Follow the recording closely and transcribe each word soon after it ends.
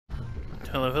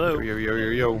Hello, hello.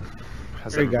 Yo.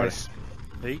 How's Hey everybody? guys.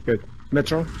 Hey, Good.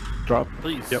 Metro, drop.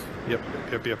 please. Yep.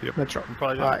 Metro. I'm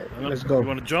probably Alright, let's go. You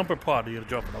want to jump or pod? You got to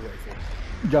jump and I'll wait for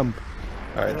you. Jump.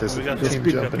 All right, there's We got a team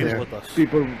we got jumping people here. with us.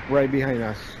 People right behind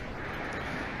us.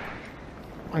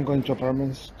 I'm going to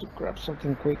apartments to grab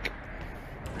something quick.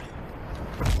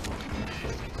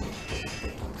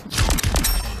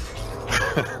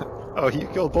 Oh, you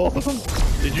killed both of them?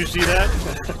 Did you see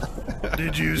that?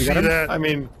 Did you see got him? that? I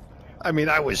mean,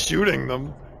 I was shooting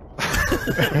them.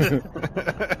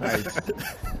 Nice.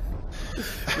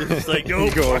 It's like, You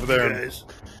oh, go fuck over there you and- guys.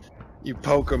 You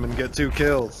poke them and get 2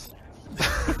 kills.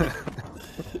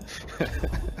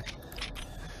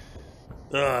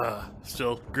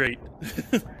 Still great.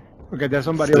 Okay, there's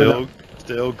somebody over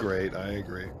Still great. I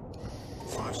agree. there.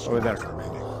 Over there.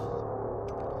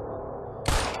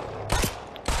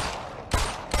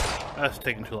 That's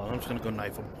taking too long. I'm just gonna go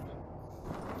knife him.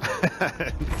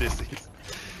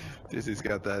 Dizzy's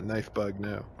got that knife bug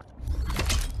now.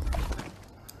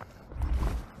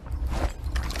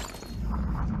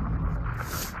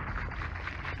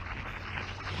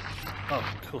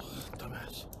 Oh, cool.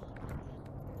 Dumbass.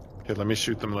 Here, let me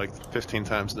shoot them like 15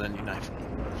 times, and then you knife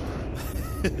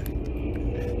them.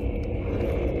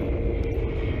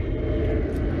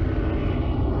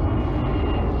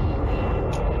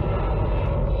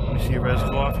 You see your res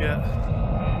go off yet?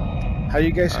 Have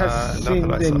you guys have Not seen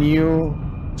that I the saw. new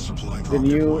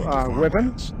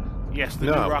weapon? Yes, the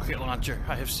No. new rocket launcher.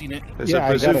 I have seen it. There's Yeah, a I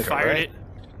got bazooka, it. Fired right? it.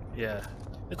 Yeah.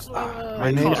 It's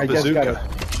My name- name's I just got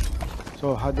Bazooka.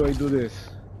 So how do I do this?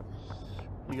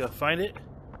 You gotta find it.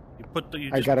 You put the you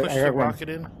I just got it, push I the got one. rocket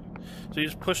in. So you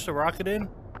just push the rocket in,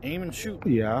 aim and shoot.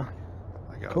 Yeah,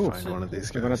 I gotta Cool. find one of these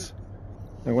I'm gonna- guys.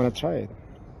 I'm gonna try it.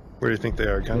 Where do you think they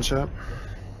are? Gun shop?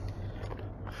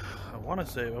 I want to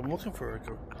say I'm looking for a.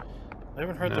 I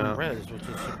haven't heard No. them res, which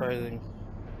is surprising.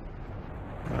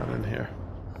 Not in here.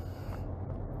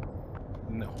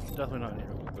 No, it's definitely not in here.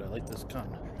 But I like this gun.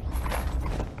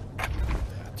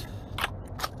 That.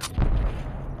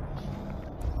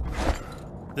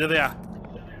 There they are,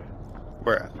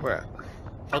 Where at? Where at?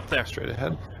 out there. Straight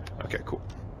ahead? Okay, cool.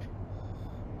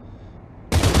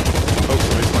 Oh,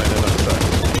 somebody's landing on the side.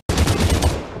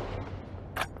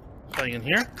 Something in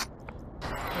here?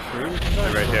 That's rude.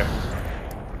 They're right here.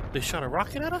 They shot a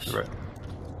rocket at us? They're right.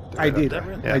 They're I right up did. there.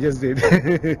 really? Yeah. I just did. No,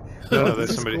 there's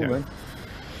That's somebody cool, here. man.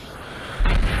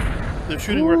 They're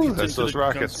shooting Ooh, rockets there's into those the gun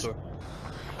rockets. store.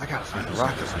 I gotta find a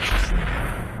rocket launcher.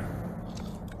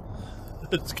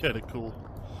 That's kind of cool.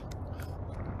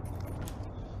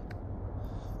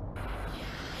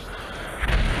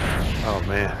 Oh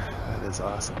man, that is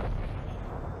awesome.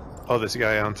 Oh, there's a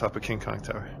guy on top of King Kong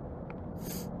Tower.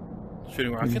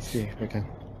 Shooting Let me rockets? see if I can.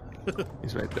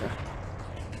 He's right there.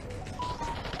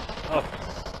 Oh.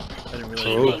 I didn't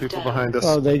realize Oh, people behind us.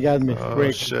 Oh, they got me. Oh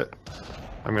Break. shit.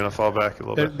 I'm gonna fall back a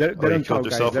little bit. They're Oh, you on killed top,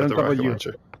 guys. yourself They're with on the top of rocket you.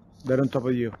 launcher. They're on top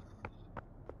of you.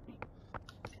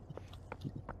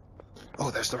 Oh,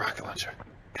 there's the rocket launcher.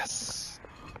 Yes.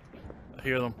 I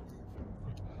hear them.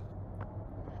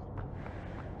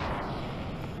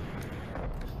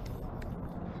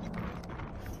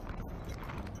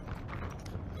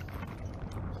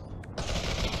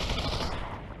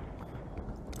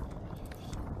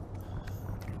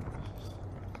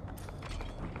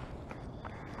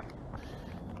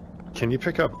 Can you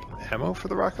pick up ammo for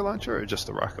the rocket launcher or just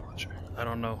the rocket launcher? I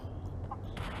don't know.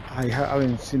 I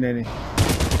haven't seen any.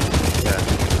 Yeah.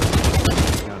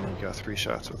 You only got 3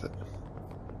 shots with it.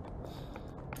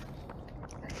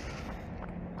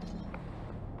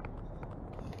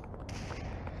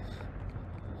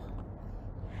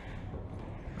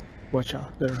 Watch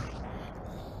out there.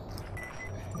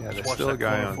 Yeah, there's watch still a that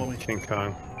guy corner for on me. King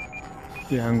Kong.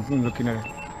 Yeah, I'm looking at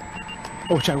it.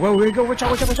 Oh, watch out! Where we go? Watch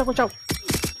out! Watch out! Watch out! Watch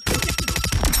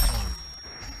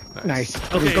out! Nice.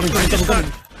 Okay, Coming, I just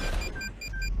coming.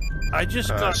 I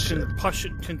just Ah, got shit.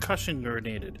 concussion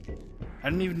grenaded. I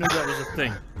didn't even know that was a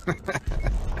thing.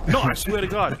 No, I swear to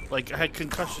God. Like, I had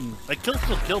concussion. I still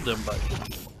killed him, but...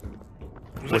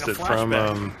 It Was like a it from,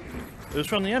 flashback. It was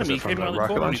from the enemy. it He from came the out of the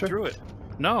rocket corner and he launcher? threw it.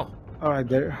 No. All right,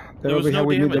 they're There was over here no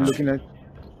with me. They're damage. looking at.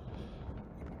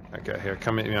 Okay, here,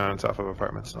 come meet me on top of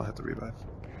apartments and I'll hit the revive.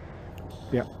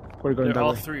 Yeah, we're going that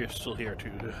All way. 3 are still here,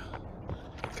 too.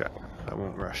 Okay, I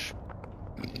won't rush.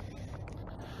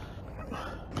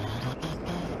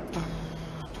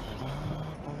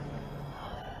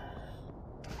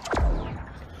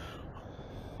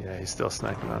 Yeah, he's still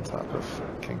sniping on top of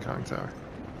King Kong Tower.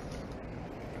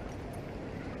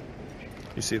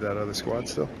 You see that other squad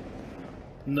still?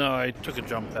 No, I took a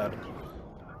jump pad.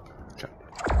 Okay.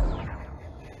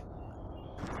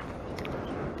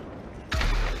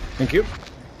 Thank you.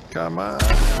 Come on.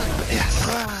 Yes.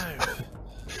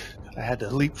 I had to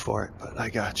leap for it, but I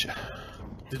got you.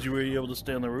 Were you able to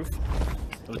stay on the roof?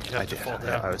 Or did you have I to did. fall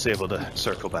Yeah, down? I was able to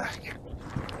circle back.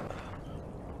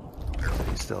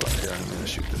 He's still up here. I'm gonna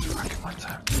shoot this rocket one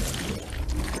time.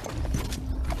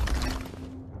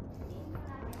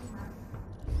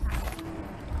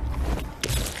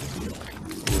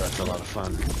 Ooh, that's a lot of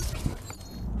fun.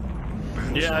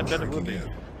 Yeah, I bet it would be.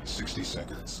 60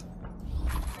 seconds.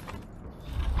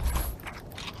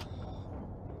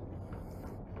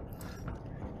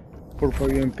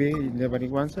 Purple UMP, nobody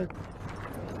wants it?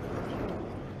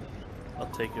 I'll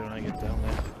take it when I get down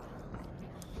there.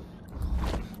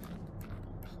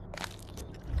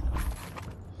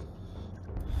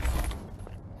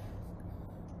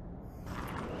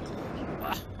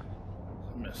 Ah,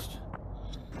 missed.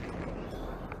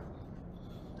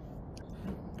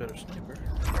 Better sniper.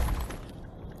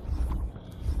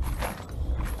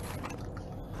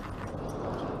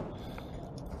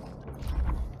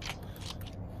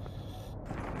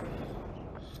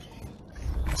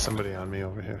 Somebody on me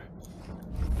over here.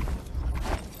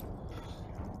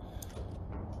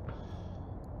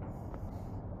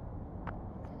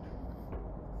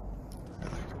 They're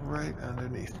like right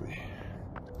underneath me.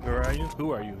 Where are you?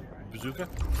 Who are you? Bazooka?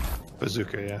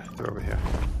 Bazooka, yeah. They're over here.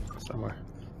 Somewhere.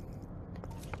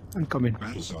 I'm coming.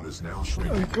 Battle zone is now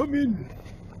shrinking. I'm coming.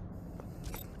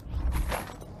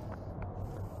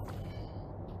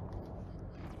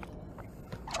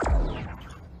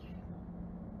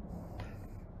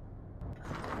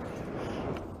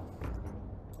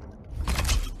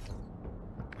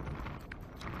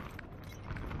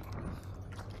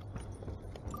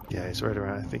 Yeah, he's right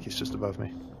around. I think he's just above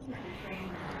me.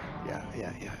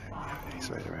 Yeah. He's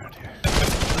right around here.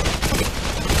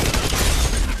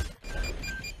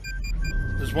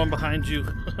 There's one behind you.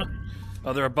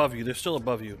 Oh, they're above you. They're still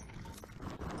above you.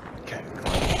 Okay.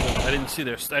 I didn't see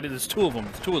there's two of them.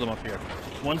 There's two of them up here.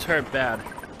 One's hurt bad.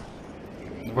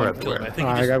 The Where? one killed him. I think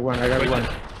he I just- got one, I got right one.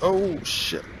 there. Oh,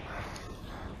 shit.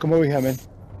 Come over here, man.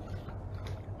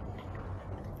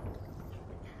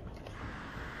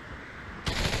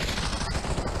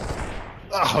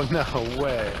 Oh, no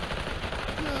way.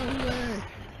 No way.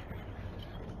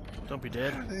 Don't be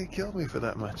dead. They killed me for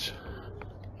that much.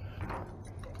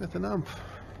 With an ump.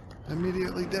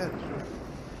 Immediately dead.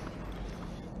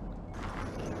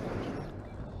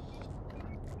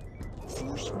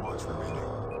 Four squads remaining.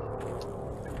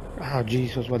 Oh,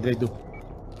 Jesus, what they do?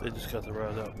 They just got the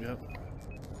rod out. Yep.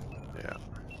 Yeah.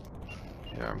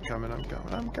 Yeah,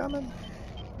 I'm coming.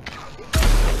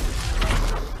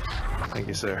 Thank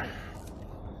you, sir.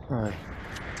 Alright.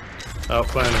 Oh,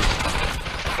 planning.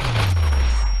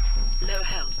 Low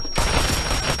health.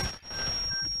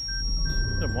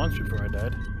 Did it once before I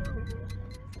died.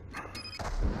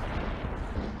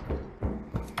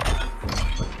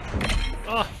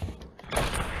 Ah!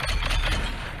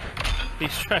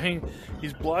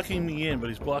 He's blocking me in, but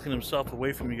he's blocking himself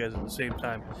away from you guys at the same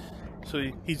time.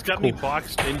 So he's got me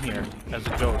boxed in here as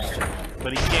a ghost,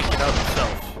 but he can't get out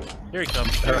himself. Here he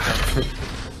comes. There he comes.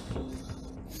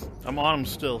 I'm on him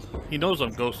still. He knows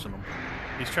I'm ghosting him.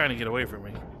 He's trying to get away from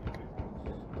me.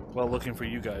 While looking for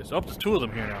you guys. Oh, there's two of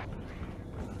them here now.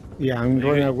 Yeah, I'm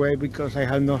running away because I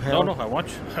have no health. No, I want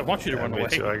you to Yeah, run me away.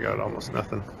 too. I got almost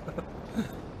nothing.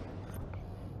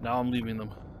 Now I'm leaving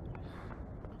them.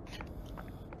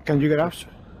 Can you get off?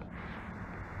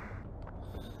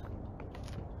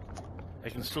 I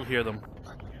can still hear them.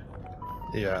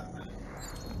 Yeah.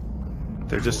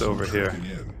 They're just over here.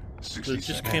 Shrinking in. 60 They just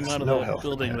seconds. came out of No the health,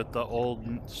 building man. with the old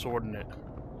sword in it.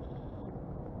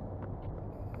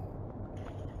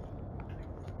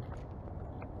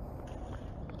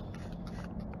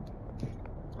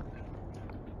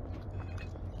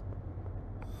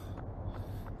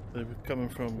 They're coming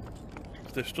from...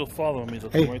 If they're still following me, they'll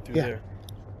come Hey, right through yeah. there.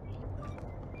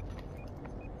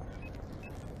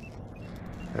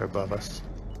 They're above us.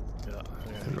 Yeah.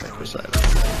 And right beside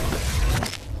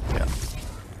us. Yeah.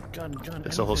 Gun.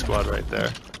 There's a whole anything. squad right there.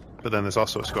 But then there's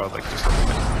also a squad like just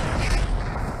over there.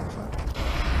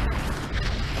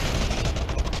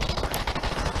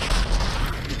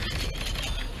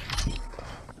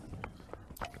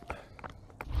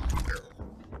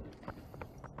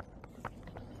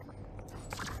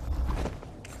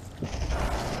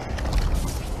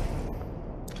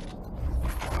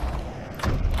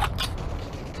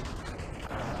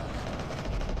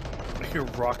 I hear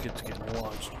rockets getting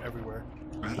launched everywhere.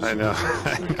 I know.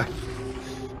 I know.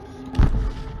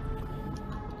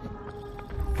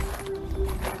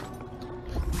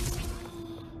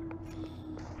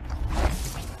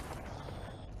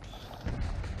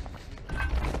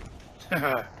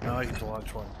 Now I get to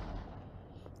launch one.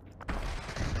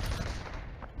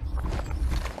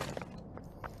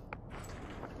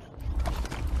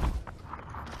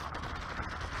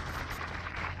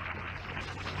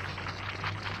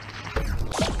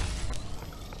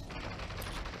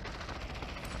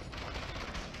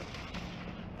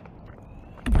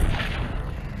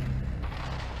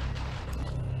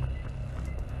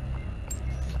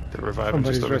 They're reviving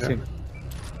just Somebody's over here. resting.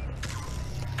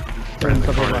 Right in the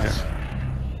Top of corner us. here.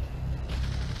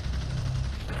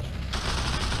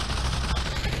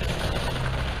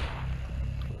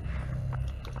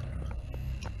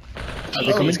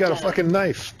 Oh, he's got a fucking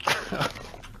knife.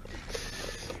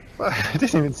 I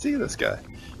didn't even see this guy.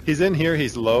 He's in here,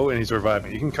 he's low, and he's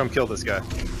reviving. You can come kill this guy.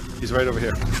 He's right over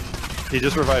here. He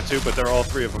just revived too, but they're all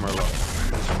three of them are low.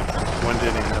 One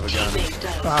didn't even have a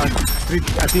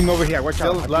gun. A team over here. Watch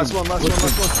out. Last one, last one,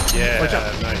 last one. Yeah, Watch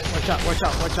out. nice. Watch out, watch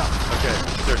out, watch out.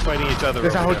 Okay, they're fighting each other.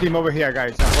 There's a over whole here. team over here,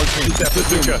 guys. A whole team. That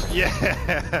bazooka.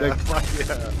 Yeah. Like- Fuck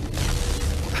yeah.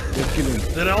 Let's kill him.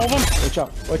 Is that all of them? Watch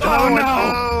out, watch Oh out.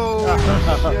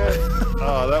 no! Shit.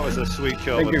 Oh, that was a sweet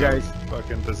kill. Thank with you, the guys.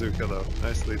 Fucking bazooka though.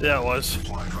 Nicely done. Yeah, it was.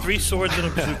 3 swords and a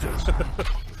bazooka.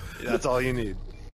 That's all you need.